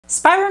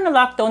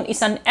Spironolactone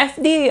is an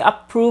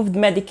FDA-approved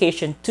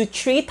medication to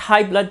treat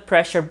high blood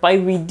pressure by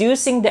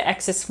reducing the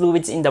excess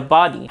fluids in the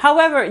body.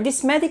 However,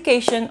 this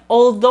medication,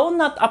 although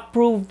not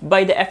approved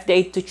by the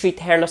FDA to treat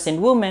hair loss in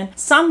women,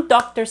 some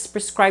doctors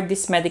prescribe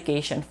this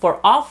medication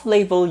for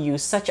off-label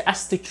use, such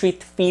as to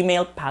treat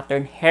female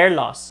pattern hair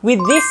loss.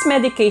 With this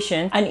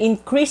medication, an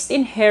increase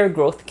in hair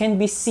growth can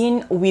be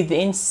seen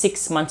within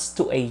 6 months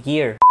to a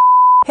year.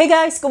 Hey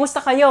guys,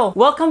 kumusta kayo?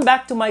 Welcome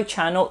back to my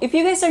channel. If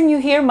you guys are new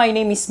here, my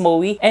name is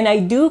Moe and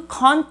I do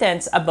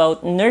contents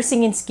about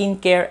nursing in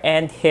skincare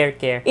and hair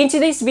care. In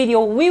today's video,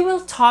 we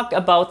will talk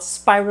about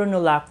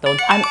spironolactone,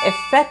 an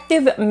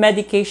effective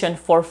medication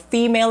for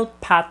female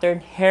pattern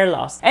hair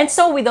loss. And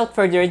so without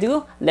further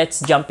ado, let's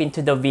jump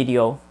into the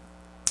video.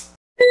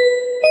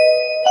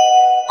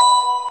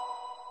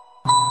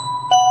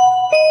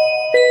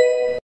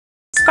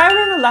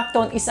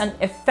 Spironolactone is an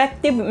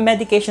effective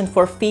medication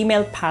for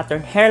female pattern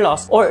hair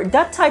loss, or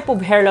that type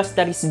of hair loss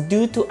that is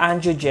due to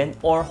androgen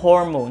or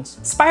hormones.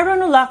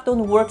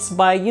 Spironolactone works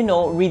by,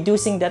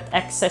 reducing that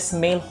excess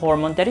male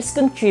hormone that is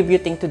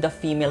contributing to the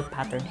female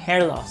pattern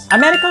hair loss. A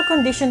medical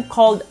condition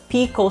called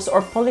PCOS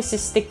or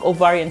polycystic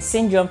ovarian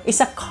syndrome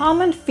is a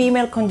common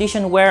female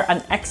condition where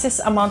an excess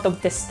amount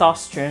of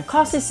testosterone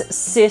causes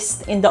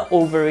cysts in the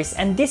ovaries,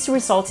 and this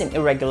results in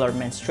irregular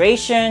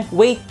menstruation,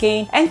 weight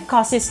gain, and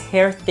causes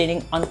hair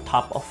thinning on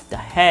top of the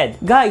head.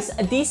 Guys,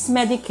 this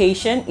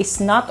medication is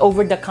not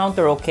over the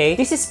counter, okay?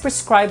 This is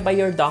prescribed by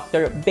your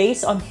doctor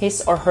based on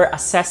his or her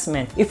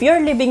assessment. If you're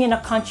living in a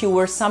country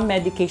where some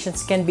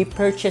medications can be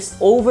purchased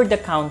over the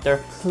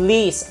counter,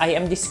 please, I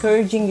am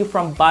discouraging you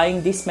from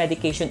buying this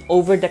medication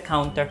over the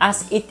counter,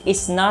 as it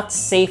is not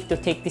safe to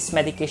take this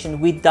medication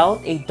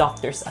without a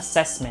doctor's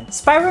assessment.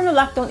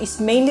 Spironolactone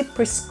is mainly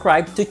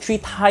prescribed to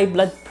treat high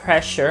blood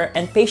pressure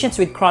and patients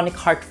with chronic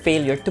heart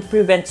failure to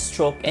prevent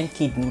stroke and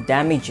kidney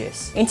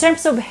damages. In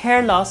terms of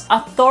hair loss,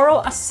 a thorough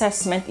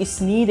assessment is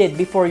needed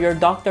before your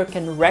doctor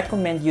can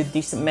recommend you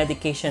this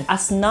medication,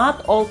 as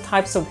not all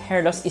types of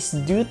hair loss is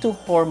due to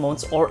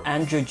hormones or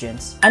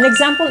androgens. An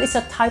example is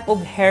a type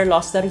of hair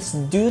loss that is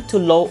due to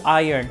low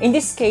iron. In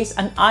this case,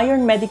 an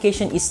iron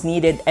medication is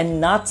needed and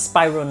not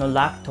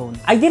spironolactone.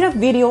 I did a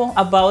video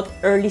about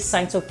early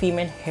signs of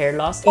female hair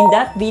loss. In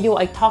that video,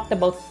 I talked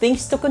about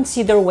things to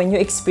consider when you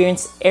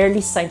experience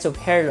early signs of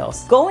hair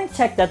loss. Go and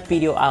check that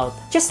video out.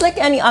 Just like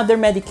any other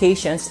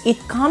medications, it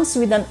comes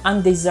with an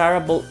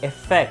undesirable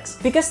effects.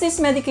 Because this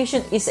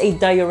medication is a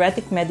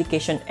diuretic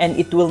medication and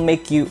it will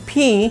make you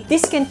pee,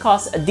 this can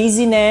cause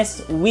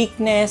dizziness,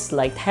 weakness,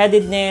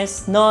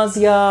 lightheadedness,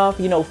 nausea,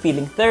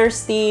 feeling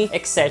thirsty,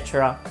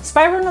 etc.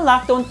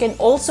 Spironolactone can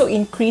also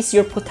increase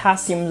your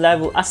potassium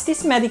level, as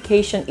this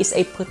medication is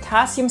a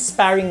potassium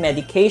sparing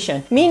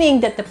medication, meaning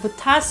that the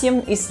potassium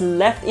is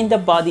left in the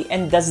body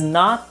and does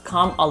not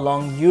come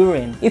along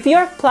urine. If you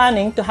are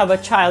planning to have a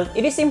child,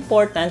 it is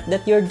important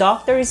that your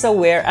doctor is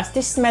aware, as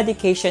this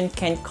medication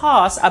can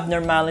cause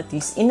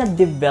abnormalities in a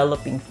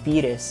developing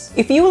fetus.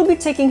 If you will be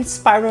taking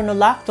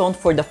spironolactone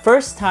for the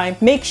first time,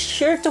 make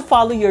sure to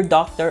follow your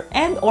doctor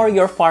and or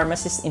your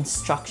pharmacist's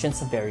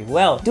instructions very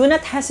well. Do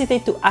not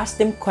hesitate to ask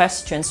them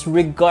questions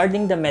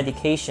regarding the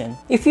medication.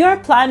 If you are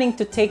planning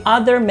to take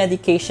other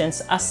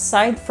medications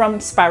aside from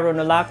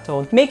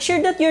spironolactone, make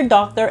sure that your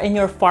doctor and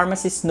your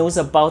pharmacist knows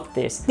about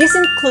this. This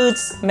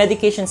includes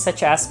medications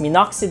such as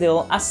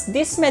minoxidil, as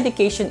this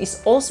medication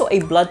is also a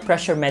blood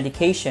pressure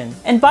medication.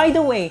 And by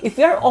the way, if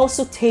you're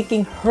also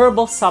taking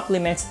herbal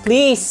supplements,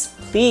 please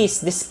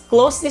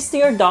disclose this to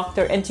your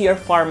doctor and to your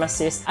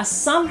pharmacist, as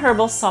some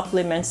herbal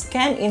supplements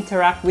can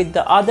interact with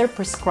the other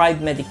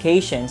prescribed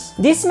medications.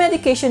 This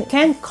medication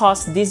can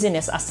cause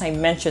dizziness, as I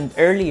mentioned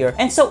earlier,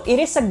 and so it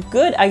is a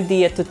good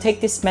idea to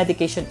take this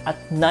medication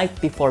at night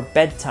before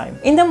bedtime.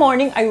 In the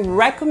morning, I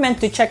recommend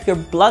to check your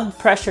blood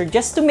pressure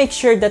just to make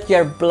sure that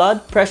your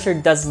blood pressure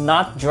does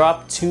not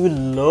drop too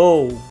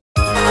low.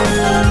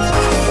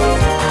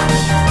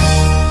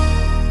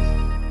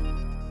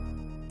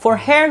 For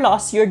hair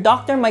loss, your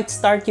doctor might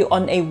start you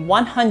on a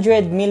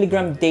 100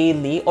 mg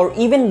daily or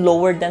even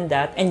lower than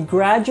that, and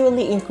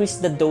gradually increase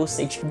the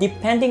dosage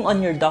depending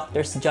on your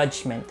doctor's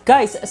judgment.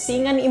 Guys,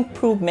 seeing an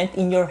improvement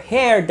in your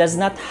hair does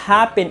not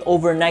happen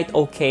overnight,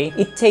 okay?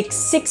 It takes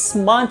 6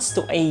 months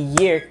to a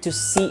year to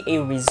see a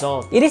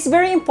result. It is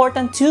very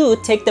important to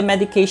take the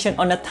medication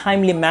on a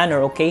timely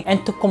manner, okay?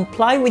 And to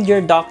comply with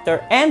your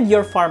doctor and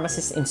your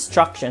pharmacist's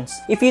instructions.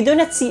 If you do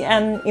not see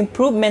an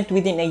improvement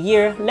within a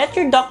year, let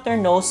your doctor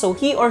know so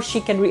he or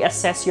she can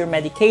reassess your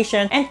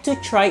medication and to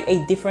try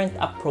a different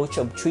approach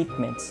of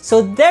treatments.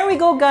 So there we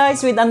go,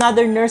 guys, with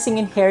another nursing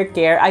and hair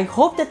care. I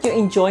hope that you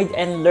enjoyed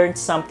and learned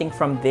something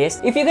from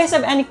this. If you guys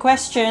have any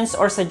questions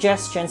or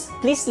suggestions,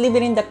 please leave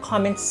it in the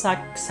comment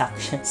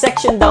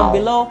section down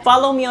below.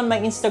 Follow me on my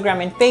Instagram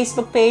and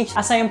Facebook page,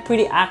 as I am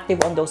pretty active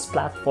on those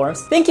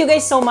platforms. Thank you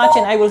guys so much,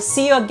 and I will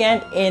see you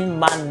again in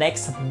my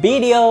next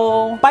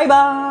video. Bye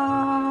bye.